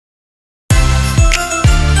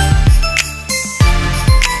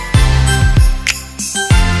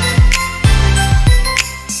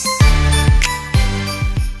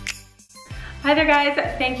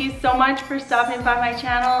guys, thank you so much for stopping by my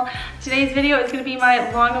channel. Today's video is going to be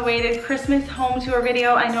my long-awaited Christmas home tour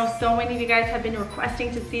video. I know so many of you guys have been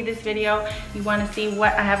requesting to see this video. You want to see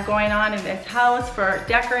what I have going on in this house for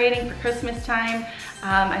decorating for Christmas time.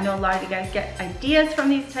 I know a lot of you guys get ideas from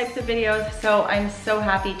these types of videos, so I'm so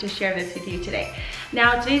happy to share this with you today.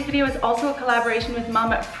 Now, today's video is also a collaboration with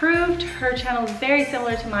Mama Approved. Her channel is very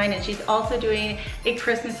similar to mine, and she's also doing a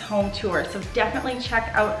Christmas home tour. So definitely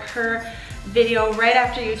check out her video right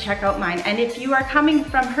after you check out mine. And if you are coming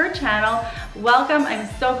from her channel, welcome. I'm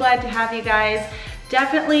so glad to have you guys.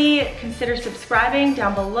 Definitely consider subscribing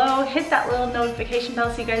down below. Hit that little notification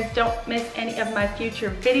bell so you guys don't miss any of my future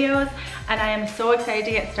videos. And I am so excited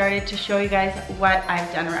to get started to show you guys what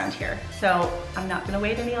I've done around here. So I'm not gonna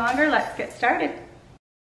wait any longer. Let's get started.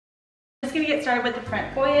 I'm just gonna get started with the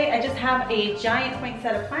front foyer. I just have a giant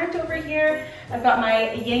poinsettia plant over here. I've got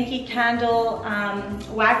my Yankee Candle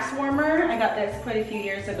wax warmer. I got this quite a few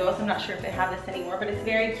years ago, so I'm not sure if they have this anymore, but it's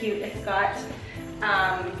very cute. It's got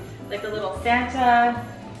like a little Santa.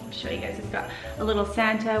 I'll show you guys. It's got a little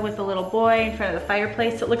Santa with a little boy in front of the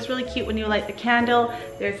fireplace. So it looks really cute when you light the candle.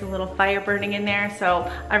 There's a little fire burning in there, so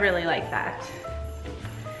I really like that.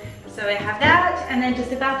 So I have that, and then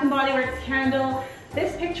just a Bath & Body Works candle.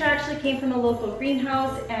 This picture actually came from a local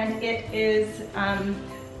greenhouse, and it is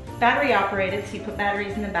battery operated, so you put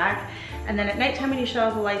batteries in the back, and then at nighttime when you shut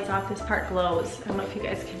all the lights off, this part glows. I don't know if you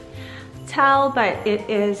guys can tell, but it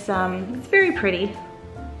is it's very pretty.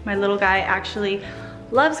 My little guy actually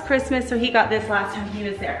loves Christmas, so he got this last time he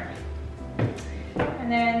was there. And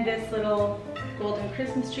then this little golden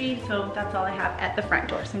Christmas tree, so that's all I have at the front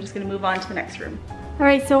door. So I'm just gonna move on to the next room. All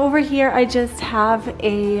right, so over here I just have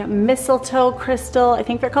a mistletoe crystal. I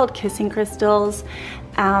think they're called kissing crystals.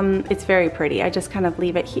 It's very pretty. I just kind of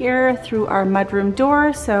leave it here through our mudroom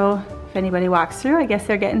door, so if anybody walks through, I guess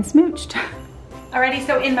they're getting smooched. Alrighty,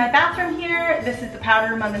 so in my bathroom here, this is the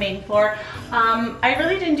powder room on the main floor. I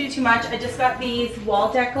really didn't do too much. I just got these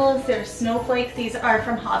wall decals. They're snowflakes. These are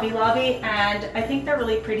from Hobby Lobby, and I think they're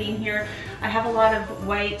really pretty in here. I have a lot of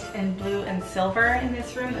white and blue and silver in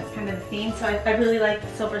this room. That's kind of the theme, so I really like the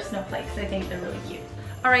silver snowflakes. I think they're really cute.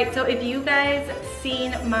 Alright, so if you guys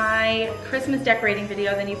seen my Christmas decorating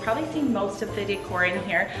video, then you've probably seen most of the decor in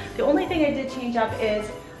here. The only thing I did change up is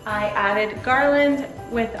I added garland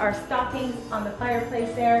with our stockings on the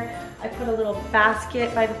fireplace there. I put a little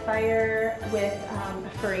basket by the fire with a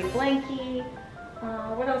furry blankie.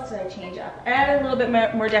 What else did I change up? I added a little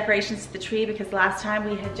bit more decorations to the tree because last time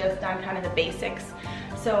we had just done kind of the basics.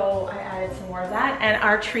 So I added some more of that. And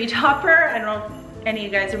our tree topper, I don't know if any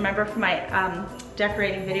of you guys remember from my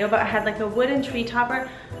decorating video, but I had like a wooden tree topper.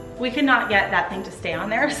 We could not get that thing to stay on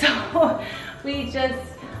there, so we just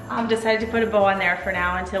decided to put a bow on there for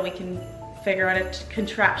now until we can figure out a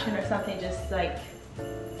contraption or something just like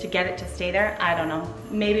to get it to stay there. I don't know.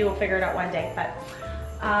 Maybe we'll figure it out one day, but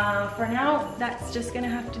for now, that's just gonna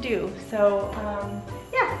have to do. So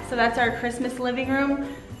yeah, so that's our Christmas living room,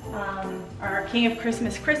 our King of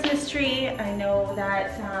Christmas Christmas tree. I know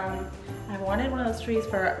that I've wanted one of those trees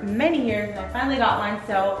for many years, and I finally got one,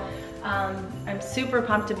 so I'm super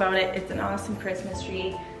pumped about it. It's an awesome Christmas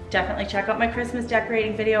tree. Definitely check out my Christmas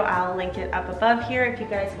decorating video. I'll link it up above here if you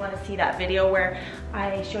guys want to see that video where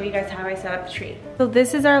I show you guys how I set up the tree. So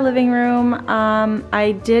this is our living room.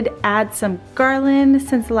 I did add some garland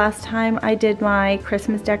since the last time I did my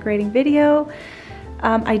Christmas decorating video.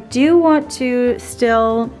 I do want to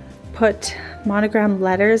still put monogram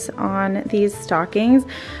letters on these stockings.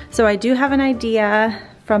 So I do have an idea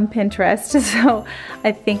from Pinterest, so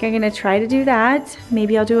I think I'm gonna try to do that.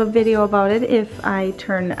 Maybe I'll do a video about it if I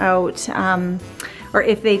turn out, or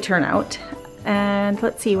if they turn out. And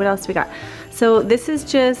let's see, what else we got? So this is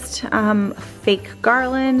just fake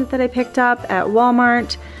garland that I picked up at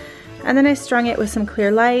Walmart, and then I strung it with some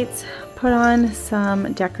clear lights, put on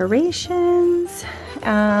some decorations,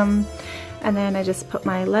 and then I just put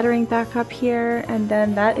my lettering back up here, and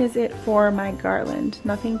then that is it for my garland.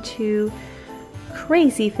 Nothing too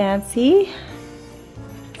crazy fancy.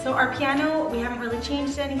 So our piano, we haven't really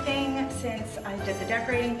changed anything since I did the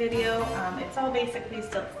decorating video. It's all basically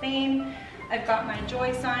still the same. I've got my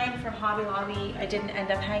joy sign from Hobby Lobby. I didn't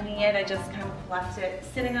end up hanging it. I just kind of left it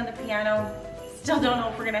sitting on the piano. Still don't know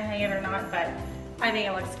if we're gonna hang it or not, but I think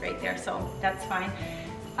it looks great there, so that's fine.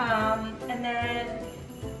 And then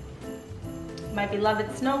my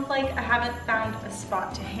beloved snowflake, I haven't found a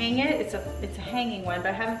spot to hang it. It's a hanging one,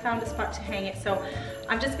 but I haven't found a spot to hang it, so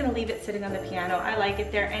I'm just gonna leave it sitting on the piano. I like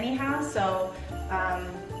it there anyhow, so I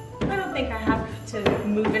don't think I have to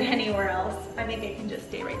move it anywhere else. I think it can just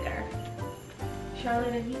stay right there.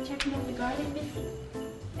 Charlotte, are you checking out the garden, Missy?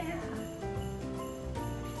 Yeah.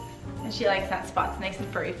 And she likes that spot, it's nice and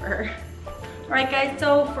furry for her. Alright guys,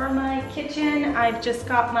 so for my kitchen, I've just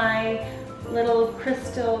got my little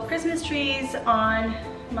crystal Christmas trees on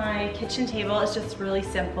my kitchen table. It's just really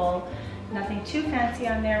simple, nothing too fancy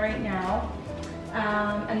on there right now.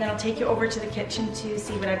 And then I'll take you over to the kitchen to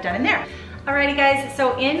see what I've done in there. Alrighty guys,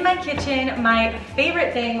 so in my kitchen, my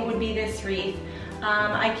favorite thing would be this wreath.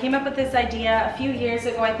 I came up with this idea a few years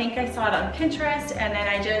ago. I think I saw it on Pinterest, and then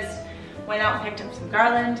I just went out and picked up some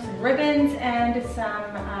garland, some ribbons, and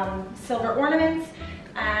some silver ornaments,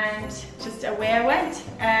 and just away I went,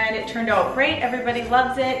 and it turned out great. Everybody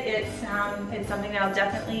loves it. It's something that I'll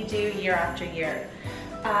definitely do year after year.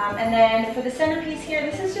 And then for the centerpiece here,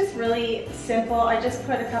 this is just really simple. I just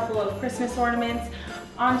put a couple of Christmas ornaments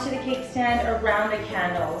onto the cake stand around the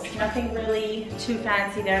candles. Nothing really too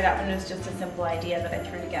fancy there. That one was just a simple idea that I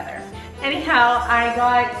threw together. Anyhow, I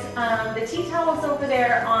got the tea towels over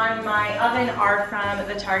there on my oven are from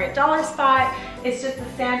the Target dollar spot. It's just the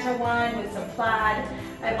Santa one with some plaid.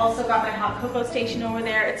 I've also got my hot cocoa station over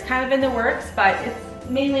there. It's kind of in the works, but it's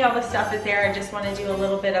mainly all the stuff is there. I just want to do a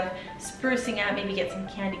little bit of sprucing out, maybe get some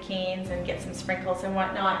candy canes and get some sprinkles and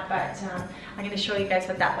whatnot, but I'm going to show you guys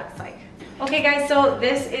what that looks like. Okay guys, so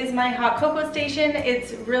this is my hot cocoa station.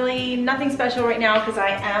 It's really nothing special right now because I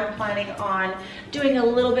am planning on doing a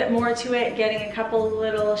little bit more to it, getting a couple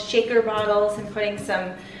little shaker bottles and putting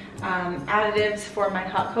some additives for my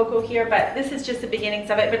hot cocoa here, but this is just the beginnings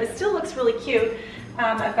of it, but it still looks really cute.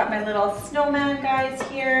 I've got my little snowman guys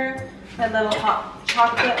here, my little hot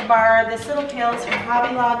chocolate bar. This little pail is from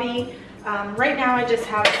Hobby Lobby. Right now I just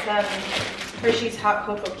have some Hershey's Hot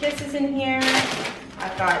Cocoa Kisses in here.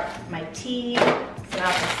 I've got my tea, some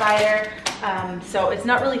apple cider. So it's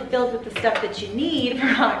not really filled with the stuff that you need for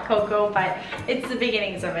hot cocoa, but it's the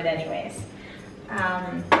beginnings of it anyways.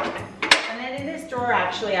 And then in this drawer,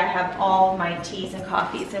 actually, I have all my teas and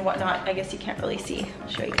coffees and whatnot. I guess you can't really see. I'll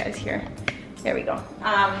show you guys here. There we go.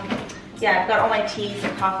 Yeah, I've got all my teas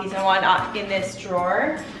and coffees and whatnot in this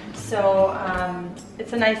drawer. So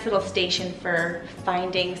it's a nice little station for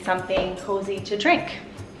finding something cozy to drink.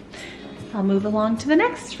 I'll move along to the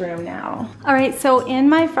next room now. All right, so in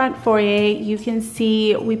my front foyer, you can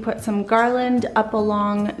see we put some garland up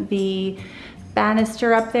along the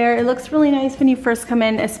banister up there. It looks really nice when you first come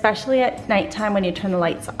in, especially at nighttime when you turn the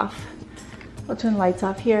lights off. I'll turn the lights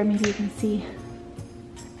off here, maybe you can see.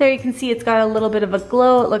 There you can see it's got a little bit of a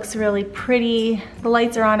glow. It looks really pretty. The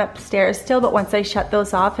lights are on upstairs still, but once I shut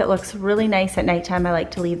those off, it looks really nice at nighttime. I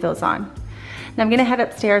like to leave those on. Now I'm gonna head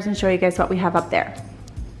upstairs and show you guys what we have up there.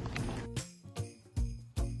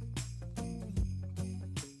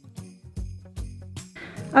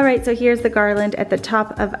 All right, so here's the garland at the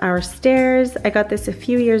top of our stairs. I got this a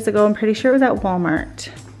few years ago. I'm pretty sure it was at Walmart.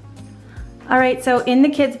 All right, so in the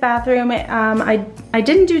kids' bathroom, I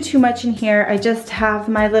didn't do too much in here. I just have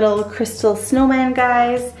my little crystal snowman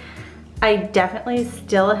guys. I definitely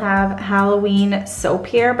still have Halloween soap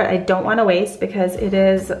here, but I don't want to waste because it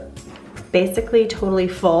is basically totally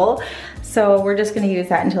full. So we're just gonna use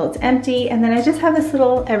that until it's empty. And then I just have this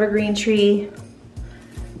little evergreen tree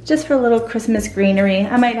just for a little Christmas greenery.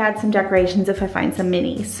 I might add some decorations if I find some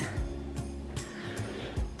minis.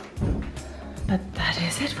 But that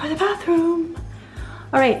is it for the bathroom.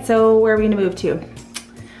 All right, so where are we gonna move to?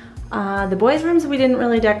 The boys' rooms, we didn't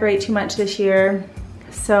really decorate too much this year.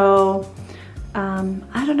 So,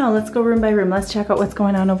 I don't know, let's go room by room. Let's check out what's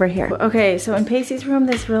going on over here. Okay, so in Pacey's room,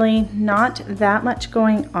 there's really not that much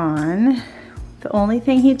going on. The only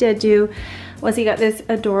thing he did do was he got this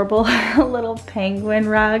adorable little penguin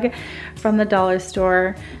rug from the dollar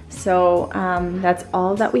store. So that's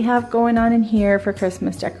all that we have going on in here for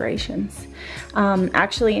Christmas decorations.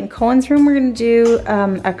 Actually in Cohen's room, we're gonna do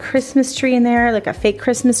a Christmas tree in there, like a fake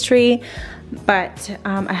Christmas tree, but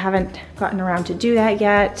I haven't gotten around to do that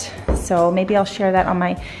yet. So maybe I'll share that on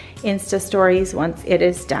my Insta stories once it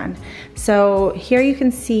is done. So here you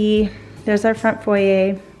can see, there's our front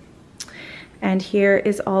foyer. And here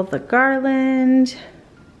is all the garland.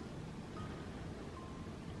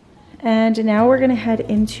 And now we're gonna head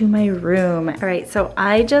into my room. All right, so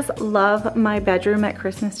I just love my bedroom at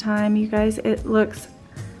Christmas time, you guys. It looks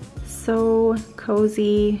so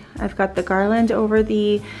cozy. I've got the garland over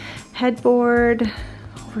the headboard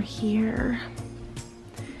over here.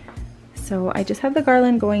 So I just have the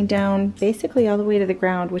garland going down basically all the way to the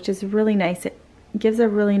ground, which is really nice. It gives a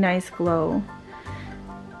really nice glow.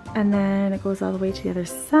 And then it goes all the way to the other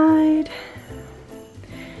side.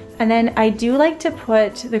 And then I do like to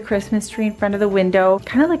put the Christmas tree in front of the window,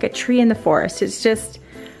 kind of like a tree in the forest. It's just,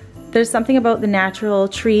 there's something about the natural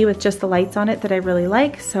tree with just the lights on it that I really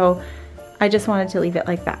like, so I just wanted to leave it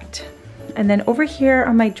like that. And then over here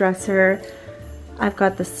on my dresser, I've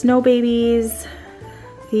got the snow babies.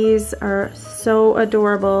 These are so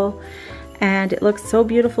adorable and it looks so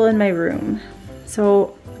beautiful in my room.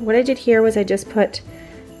 So what I did here was I just put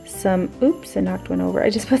some, oops, I knocked one over. I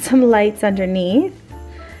just put some lights underneath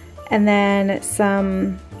and then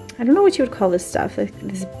some, I don't know what you would call this stuff, like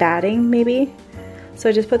this batting maybe. So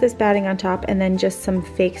I just put this batting on top and then just some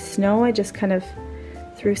fake snow. I just kind of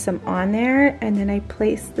threw some on there and then I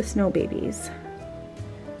placed the snow babies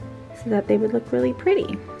so that they would look really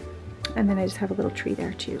pretty. And then I just have a little tree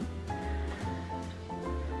there too.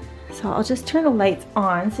 So I'll just turn the lights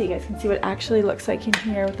on so you guys can see what it actually looks like in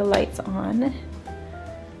here with the lights on.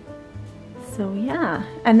 So yeah,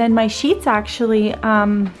 and then my sheets actually,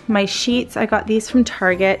 I got these from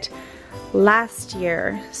Target last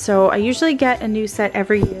year. So I usually get a new set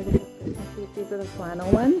every year. These are the flannel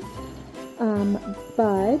ones.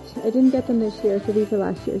 But I didn't get them this year, so these are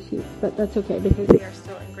last year's sheets, but that's okay because they are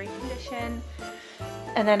still in great condition.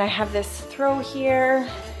 And then I have this throw here.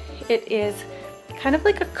 It is kind of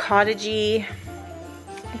like a cottagey,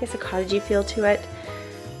 I guess a cottagey feel to it,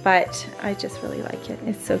 but I just really like it.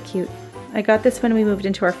 It's so cute. I got this when we moved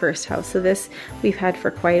into our first house, so this we've had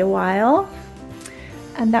for quite a while.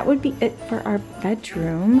 And that would be it for our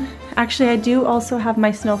bedroom. Actually, I do also have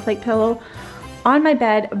my snowflake pillow on my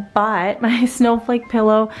bed, but my snowflake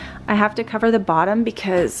pillow, I have to cover the bottom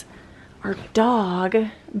because our dog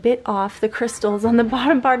bit off the crystals on the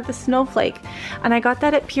bottom part of the snowflake. And I got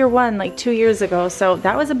that at Pier 1 like 2 years ago, so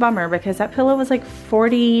that was a bummer because that pillow was like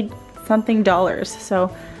 $40 something.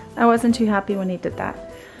 So I wasn't too happy when he did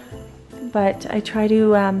that. But I try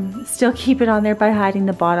to still keep it on there by hiding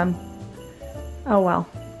the bottom. Oh well,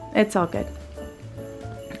 it's all good.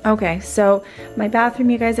 Okay, so my bathroom,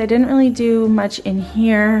 you guys, I didn't really do much in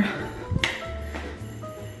here.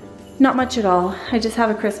 Not much at all. I just have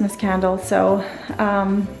a Christmas candle. So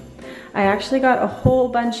I actually got a whole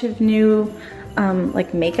bunch of new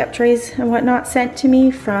like makeup trays and whatnot sent to me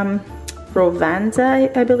from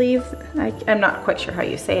Rovanza, I believe. I'm not quite sure how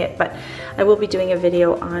you say it, but I will be doing a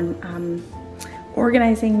video on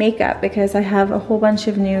organizing makeup because I have a whole bunch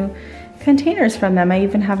of new containers from them. I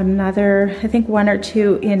even have another, I think 1 or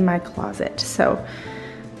 2 in my closet. So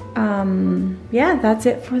yeah, that's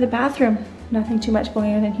it for the bathroom. Nothing too much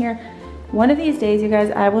going on in here. One of these days, you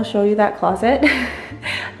guys, I will show you that closet.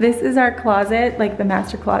 This is our closet, like the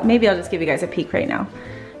master closet. Maybe I'll just give you guys a peek right now.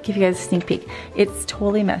 Give you guys a sneak peek. It's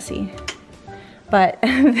totally messy. But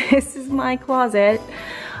this is my closet.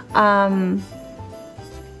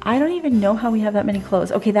 I don't even know how we have that many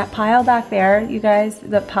clothes. Okay, that pile back there, you guys,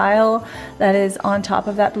 the pile that is on top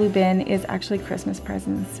of that blue bin is actually Christmas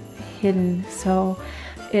presents hidden. So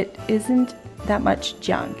it isn't that much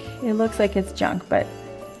junk. It looks like it's junk, but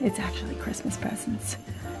it's actually Christmas presents.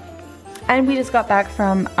 And we just got back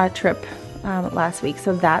from a trip last week,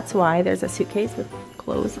 so that's why there's a suitcase with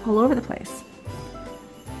clothes all over the place.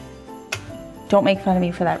 Don't make fun of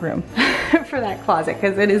me for that room, for that closet,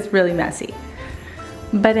 because it is really messy.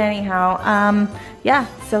 But anyhow, yeah,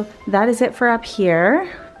 so that is it for up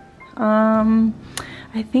here.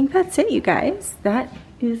 I think that's it, you guys. That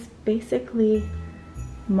is basically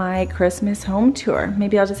my Christmas home tour.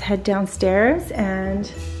 Maybe I'll just head downstairs and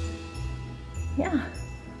yeah.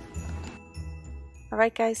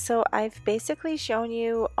 Alright guys, so I've basically shown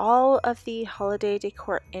you all of the holiday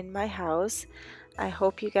decor in my house. I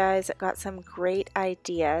hope you guys got some great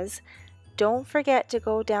ideas. Don't forget to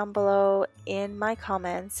go down below in my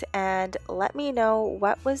comments and let me know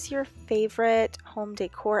what was your favorite home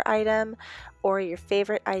decor item or your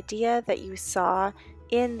favorite idea that you saw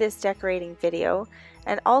in this decorating video.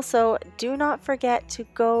 And also, do not forget to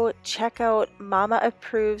go check out Mama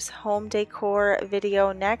Approves home decor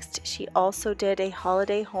video next. She also did a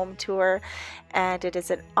holiday home tour and it is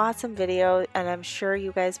an awesome video and I'm sure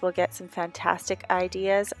you guys will get some fantastic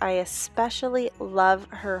ideas. I especially love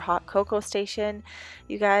her hot cocoa station.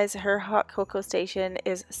 You guys, her hot cocoa station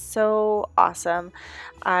is so awesome.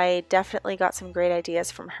 I definitely got some great ideas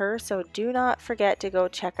from her, so do not forget to go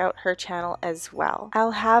check out her channel as well.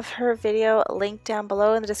 I'll have her video linked down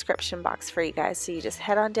below in the description box for you guys, so you just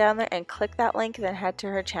head on down there and click that link and then head to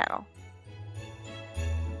her channel.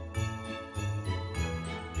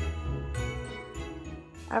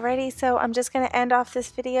 Alrighty, so I'm just going to end off this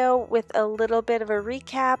video with a little bit of a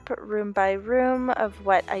recap, room by room, of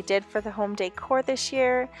what I did for the home decor this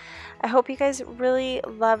year. I hope you guys really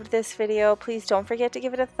loved this video. Please don't forget to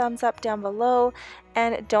give it a thumbs up down below,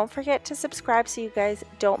 and don't forget to subscribe so you guys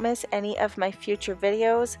don't miss any of my future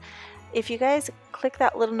videos. If you guys click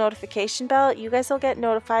that little notification bell, you guys will get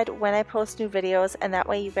notified when I post new videos, and that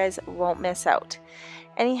way you guys won't miss out.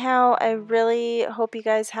 Anyhow, I really hope you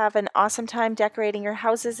guys have an awesome time decorating your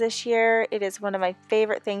houses this year. It is one of my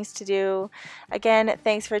favorite things to do. Again,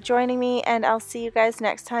 thanks for joining me, and I'll see you guys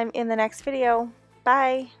next time in the next video.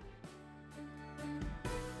 Bye!